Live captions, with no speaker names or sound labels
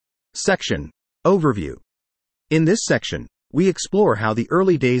Section. Overview. In this section, we explore how the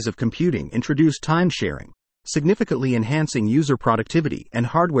early days of computing introduced time sharing, significantly enhancing user productivity and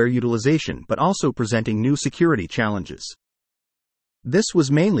hardware utilization but also presenting new security challenges. This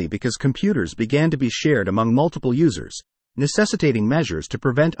was mainly because computers began to be shared among multiple users, necessitating measures to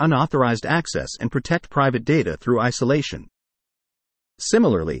prevent unauthorized access and protect private data through isolation.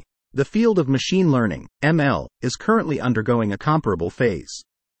 Similarly, the field of machine learning, ML, is currently undergoing a comparable phase.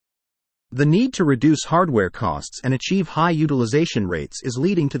 The need to reduce hardware costs and achieve high utilization rates is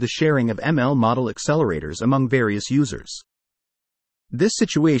leading to the sharing of ML model accelerators among various users. This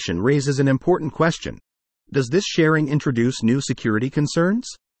situation raises an important question. Does this sharing introduce new security concerns?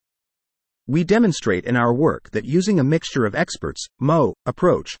 We demonstrate in our work that using a mixture of experts, MO,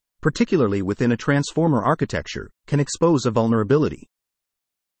 approach, particularly within a transformer architecture, can expose a vulnerability.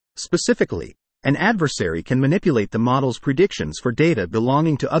 Specifically, an adversary can manipulate the model's predictions for data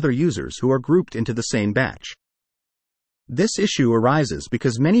belonging to other users who are grouped into the same batch. This issue arises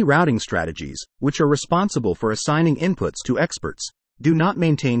because many routing strategies, which are responsible for assigning inputs to experts, do not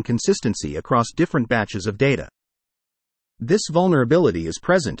maintain consistency across different batches of data. This vulnerability is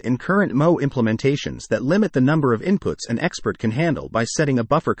present in current MO implementations that limit the number of inputs an expert can handle by setting a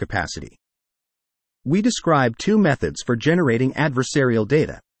buffer capacity. We describe two methods for generating adversarial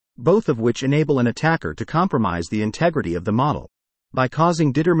data, both of which enable an attacker to compromise the integrity of the model, by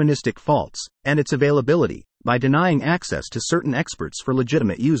causing deterministic faults, and its availability, by denying access to certain experts for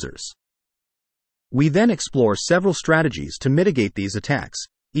legitimate users. We then explore several strategies to mitigate these attacks,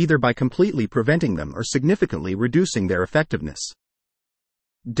 either by completely preventing them or significantly reducing their effectiveness.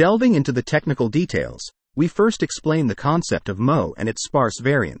 Delving into the technical details, we first explain the concept of MO and its sparse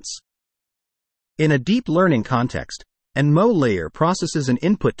variants. In a deep learning context, an MO layer processes an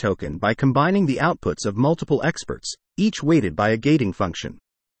input token by combining the outputs of multiple experts, each weighted by a gating function.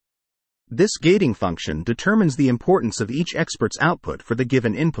 This gating function determines the importance of each expert's output for the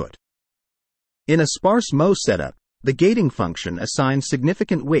given input. In a sparse MO setup, the gating function assigns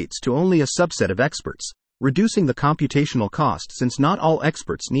significant weights to only a subset of experts, reducing the computational cost since not all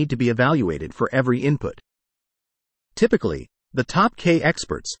experts need to be evaluated for every input. Typically, the top K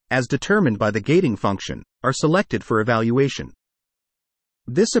experts, as determined by the gating function, are selected for evaluation.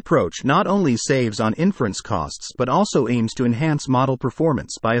 This approach not only saves on inference costs but also aims to enhance model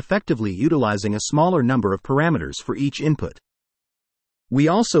performance by effectively utilizing a smaller number of parameters for each input. We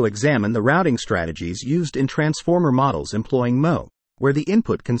also examine the routing strategies used in transformer models employing MO, where the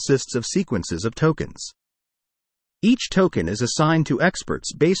input consists of sequences of tokens. Each token is assigned to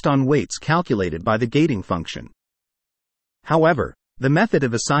experts based on weights calculated by the gating function. However, the method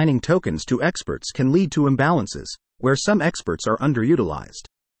of assigning tokens to experts can lead to imbalances, where some experts are underutilized.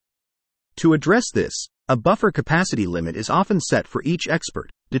 To address this, a buffer capacity limit is often set for each expert,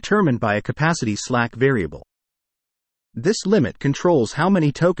 determined by a capacity slack variable. This limit controls how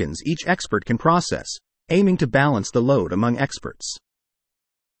many tokens each expert can process, aiming to balance the load among experts.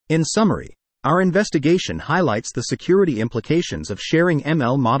 In summary, our investigation highlights the security implications of sharing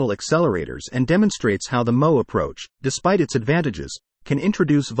ML model accelerators and demonstrates how the MO approach, despite its advantages, can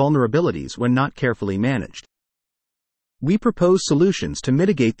introduce vulnerabilities when not carefully managed. We propose solutions to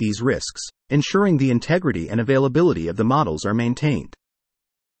mitigate these risks, ensuring the integrity and availability of the models are maintained.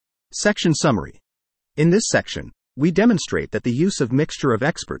 Section Summary. In this section, we demonstrate that the use of mixture of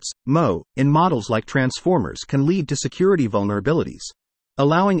experts, MO, in models like transformers can lead to security vulnerabilities,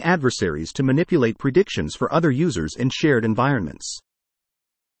 allowing adversaries to manipulate predictions for other users in shared environments.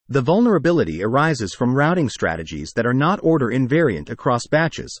 The vulnerability arises from routing strategies that are not order invariant across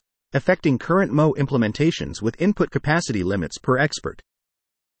batches, affecting current MO implementations with input capacity limits per expert.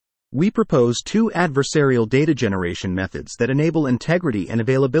 We propose two adversarial data generation methods that enable integrity and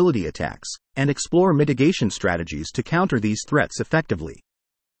availability attacks, and explore mitigation strategies to counter these threats effectively.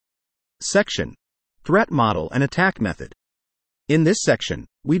 Section. Threat Model and Attack Method. In this section,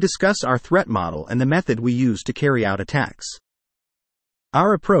 we discuss our threat model and the method we use to carry out attacks.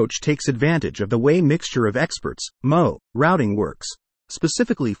 Our approach takes advantage of the way mixture of experts, MO, routing works,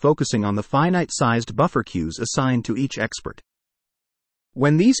 specifically focusing on the finite-sized buffer queues assigned to each expert.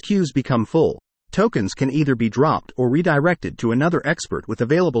 When these queues become full, tokens can either be dropped or redirected to another expert with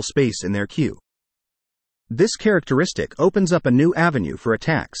available space in their queue. This characteristic opens up a new avenue for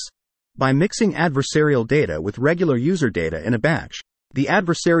attacks. By mixing adversarial data with regular user data in a batch, the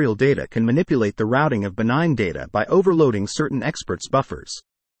adversarial data can manipulate the routing of benign data by overloading certain experts' buffers.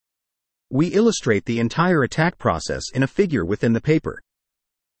 We illustrate the entire attack process in a figure within the paper.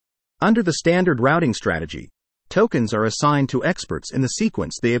 Under the standard routing strategy, tokens are assigned to experts in the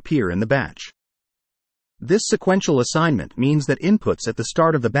sequence they appear in the batch. This sequential assignment means that inputs at the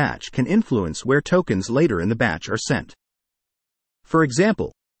start of the batch can influence where tokens later in the batch are sent. For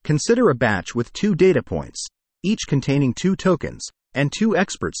example, consider a batch with 2 data points, each containing 2 tokens, and 2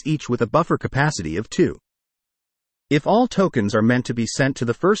 experts each with a buffer capacity of 2. If all tokens are meant to be sent to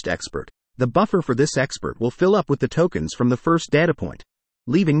the first expert, the buffer for this expert will fill up with the tokens from the first data point,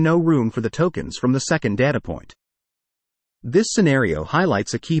 leaving no room for the tokens from the second data point. This scenario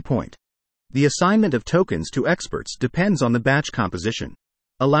highlights a key point. The assignment of tokens to experts depends on the batch composition,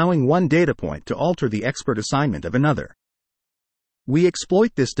 allowing one data point to alter the expert assignment of another. We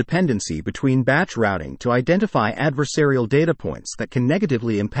exploit this dependency between batch routing to identify adversarial data points that can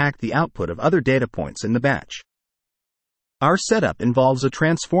negatively impact the output of other data points in the batch. Our setup involves a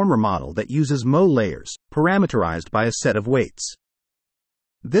transformer model that uses Mo layers, parameterized by a set of weights.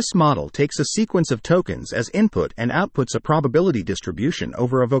 This model takes a sequence of tokens as input and outputs a probability distribution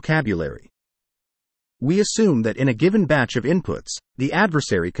over a vocabulary. We assume that in a given batch of inputs, the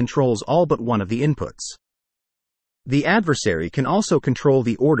adversary controls all but one of the inputs. The adversary can also control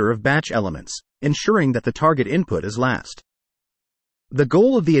the order of batch elements, ensuring that the target input is last. The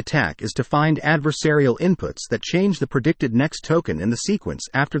goal of the attack is to find adversarial inputs that change the predicted next token in the sequence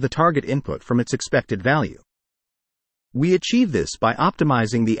after the target input from its expected value. We achieve this by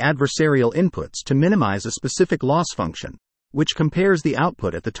optimizing the adversarial inputs to minimize a specific loss function, which compares the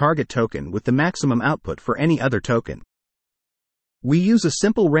output at the target token with the maximum output for any other token. We use a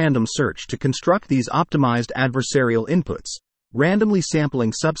simple random search to construct these optimized adversarial inputs, randomly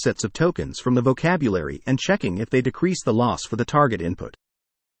sampling subsets of tokens from the vocabulary and checking if they decrease the loss for the target input.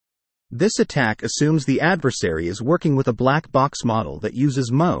 This attack assumes the adversary is working with a black box model that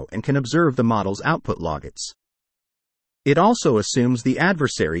uses Mo and can observe the model's output logits. It also assumes the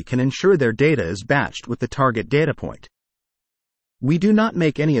adversary can ensure their data is batched with the target data point. We do not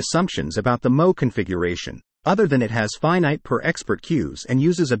make any assumptions about the Mo configuration, other than it has finite per expert queues and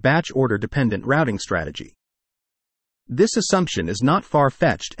uses a batch order dependent routing strategy. This assumption is not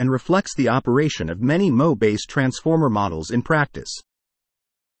far-fetched and reflects the operation of many Mo-based transformer models in practice.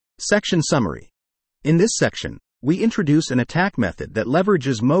 Section Summary. In this section, we introduce an attack method that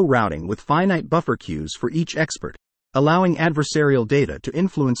leverages Mo routing with finite buffer queues for each expert, allowing adversarial data to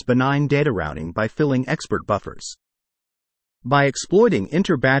influence benign data routing by filling expert buffers. By exploiting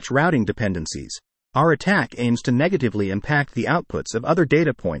inter-batch routing dependencies, our attack aims to negatively impact the outputs of other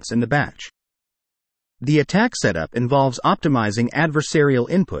data points in the batch. The attack setup involves optimizing adversarial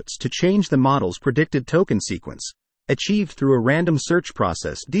inputs to change the model's predicted token sequence, achieved through a random search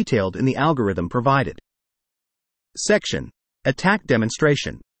process detailed in the algorithm provided. Section: Attack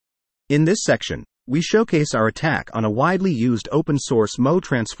Demonstration. In this section, we showcase our attack on a widely used open-source Mo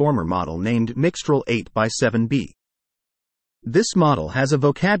transformer model named Mixtral 8x7b. This model has a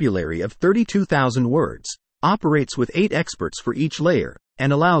vocabulary of 32,000 words, operates with 8 experts for each layer,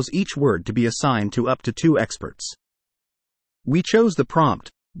 and allows each word to be assigned to up to 2 experts. We chose the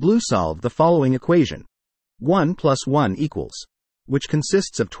prompt, solve the following equation. 1 + 1 =, which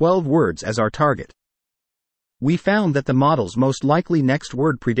consists of 12 words as our target. We found that the model's most likely next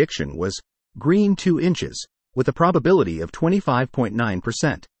word prediction was green 2 inches, with a probability of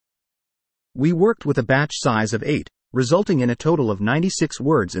 25.9%. We worked with a batch size of 8, resulting in a total of 96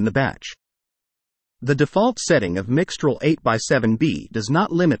 words in the batch. The default setting of Mixtral 8x7b does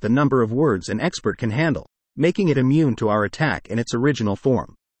not limit the number of words an expert can handle, making it immune to our attack in its original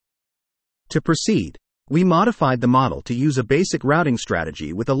form. To proceed, we modified the model to use a basic routing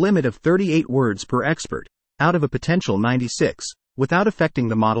strategy with a limit of 38 words per expert, out of a potential 96, without affecting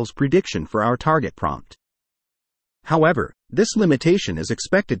the model's prediction for our target prompt. However, this limitation is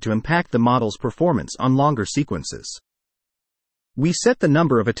expected to impact the model's performance on longer sequences. We set the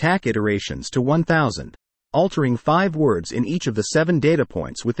number of attack iterations to 1000, altering 5 words in each of the 7 data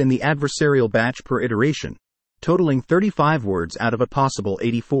points within the adversarial batch per iteration, totaling 35 words out of a possible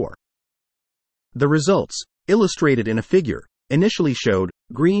 84. The results, illustrated in a figure, initially showed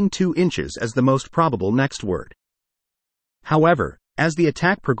green 2 inches as the most probable next word. However, as the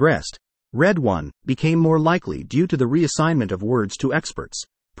attack progressed, red 1 became more likely due to the reassignment of words to experts,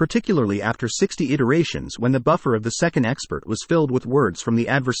 particularly after 60 iterations when the buffer of the second expert was filled with words from the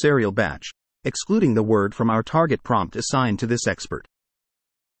adversarial batch, excluding the word from our target prompt assigned to this expert.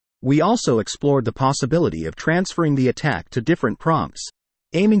 We also explored the possibility of transferring the attack to different prompts,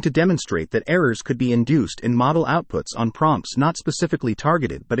 aiming to demonstrate that errors could be induced in model outputs on prompts not specifically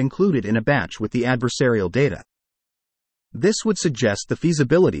targeted but included in a batch with the adversarial data. This would suggest the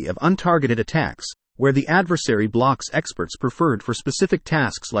feasibility of untargeted attacks, where the adversary blocks experts preferred for specific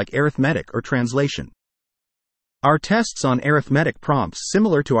tasks like arithmetic or translation. Our tests on arithmetic prompts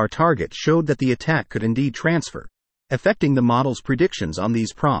similar to our target showed that the attack could indeed transfer, affecting the model's predictions on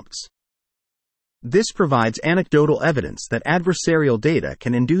these prompts. This provides anecdotal evidence that adversarial data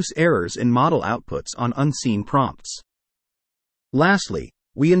can induce errors in model outputs on unseen prompts. Lastly,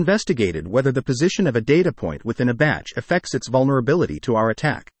 we investigated whether the position of a data point within a batch affects its vulnerability to our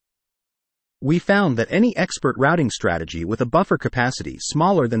attack. We found that any expert routing strategy with a buffer capacity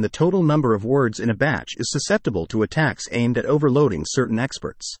smaller than the total number of words in a batch is susceptible to attacks aimed at overloading certain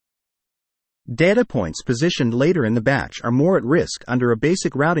experts. Data points positioned later in the batch are more at risk under a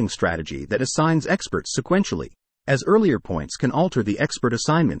basic routing strategy that assigns experts sequentially, as earlier points can alter the expert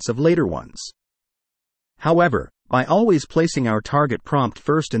assignments of later ones. However, by always placing our target prompt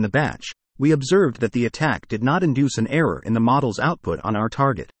first in the batch, we observed that the attack did not induce an error in the model's output on our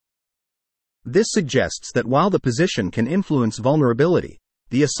target. This suggests that while the position can influence vulnerability,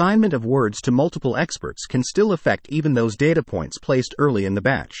 the assignment of words to multiple experts can still affect even those data points placed early in the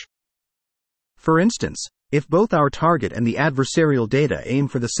batch. For instance, if both our target and the adversarial data aim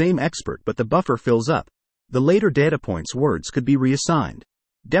for the same expert but the buffer fills up, the later data point's words could be reassigned,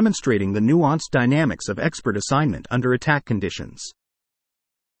 demonstrating the nuanced dynamics of expert assignment under attack conditions.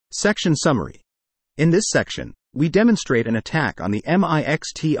 Section Summary. In this section, we demonstrate an attack on the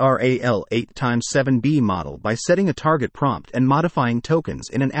MIXTRAL 8x7B model by setting a target prompt and modifying tokens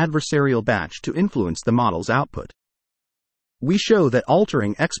in an adversarial batch to influence the model's output. We show that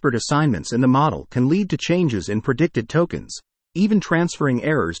altering expert assignments in the model can lead to changes in predicted tokens, even transferring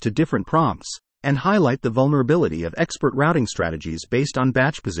errors to different prompts, and highlight the vulnerability of expert routing strategies based on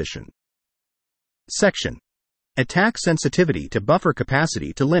batch position. Section. Attack sensitivity to buffer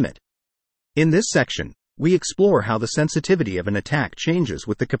capacity to limit. In this section, we explore how the sensitivity of an attack changes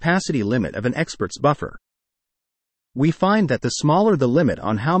with the capacity limit of an expert's buffer. We find that the smaller the limit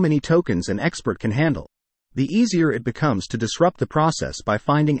on how many tokens an expert can handle, the easier it becomes to disrupt the process by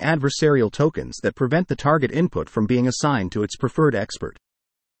finding adversarial tokens that prevent the target input from being assigned to its preferred expert.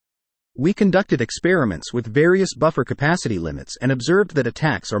 We conducted experiments with various buffer capacity limits and observed that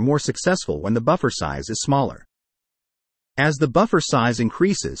attacks are more successful when the buffer size is smaller. As the buffer size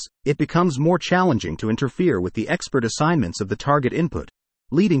increases, it becomes more challenging to interfere with the expert assignments of the target input,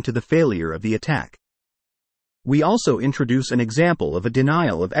 leading to the failure of the attack. We also introduce an example of a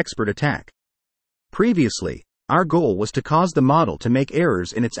denial of expert attack. Previously, our goal was to cause the model to make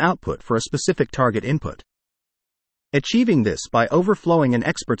errors in its output for a specific target input. Achieving this by overflowing an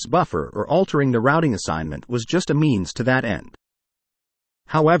expert's buffer or altering the routing assignment was just a means to that end.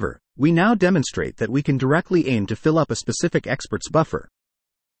 However, we now demonstrate that we can directly aim to fill up a specific expert's buffer.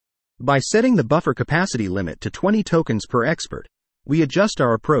 By setting the buffer capacity limit to 20 tokens per expert, we adjust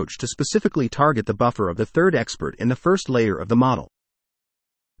our approach to specifically target the buffer of the third expert in the first layer of the model.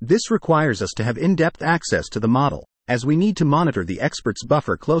 This requires us to have in-depth access to the model, as we need to monitor the expert's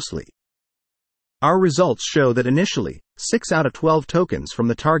buffer closely. Our results show that initially, 6 out of 12 tokens from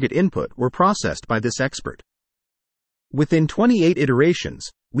the target input were processed by this expert. Within 28 iterations,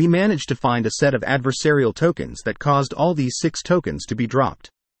 we managed to find a set of adversarial tokens that caused all these 6 tokens to be dropped.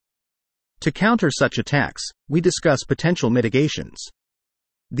 To counter such attacks, we discuss potential mitigations.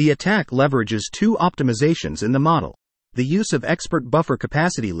 The attack leverages two optimizations in the model: the use of expert buffer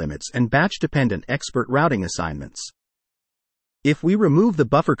capacity limits and batch-dependent expert routing assignments. If we remove the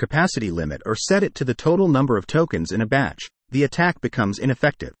buffer capacity limit or set it to the total number of tokens in a batch, the attack becomes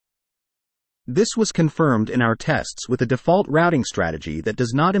ineffective. This was confirmed in our tests with a default routing strategy that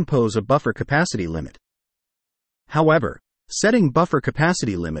does not impose a buffer capacity limit. However, setting buffer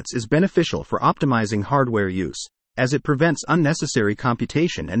capacity limits is beneficial for optimizing hardware use, as it prevents unnecessary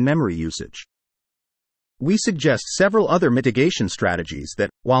computation and memory usage. We suggest several other mitigation strategies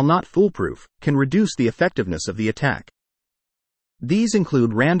that, while not foolproof, can reduce the effectiveness of the attack. These include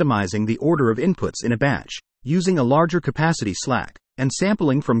randomizing the order of inputs in a batch, using a larger capacity slack, and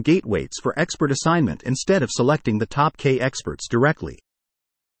sampling from gate weights for expert assignment instead of selecting the top K experts directly.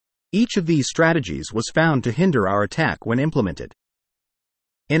 Each of these strategies was found to hinder our attack when implemented.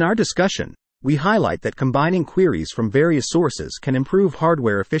 In our discussion, we highlight that combining queries from various sources can improve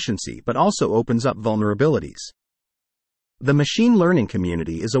hardware efficiency but also opens up vulnerabilities. The machine learning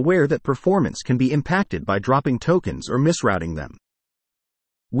community is aware that performance can be impacted by dropping tokens or misrouting them.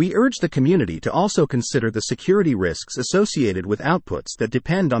 We urge the community to also consider the security risks associated with outputs that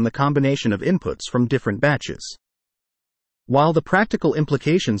depend on the combination of inputs from different batches. While the practical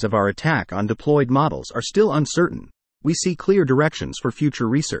implications of our attack on deployed models are still uncertain, we see clear directions for future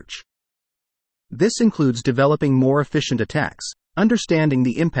research. This includes developing more efficient attacks, understanding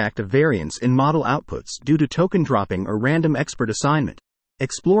the impact of variance in model outputs due to token dropping or random expert assignment,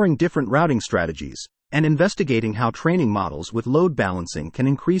 exploring different routing strategies, and investigating how training models with load balancing can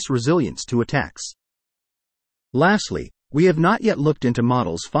increase resilience to attacks. Lastly, we have not yet looked into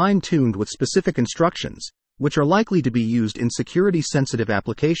models fine-tuned with specific instructions, which are likely to be used in security-sensitive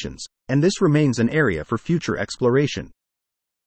applications, and this remains an area for future exploration.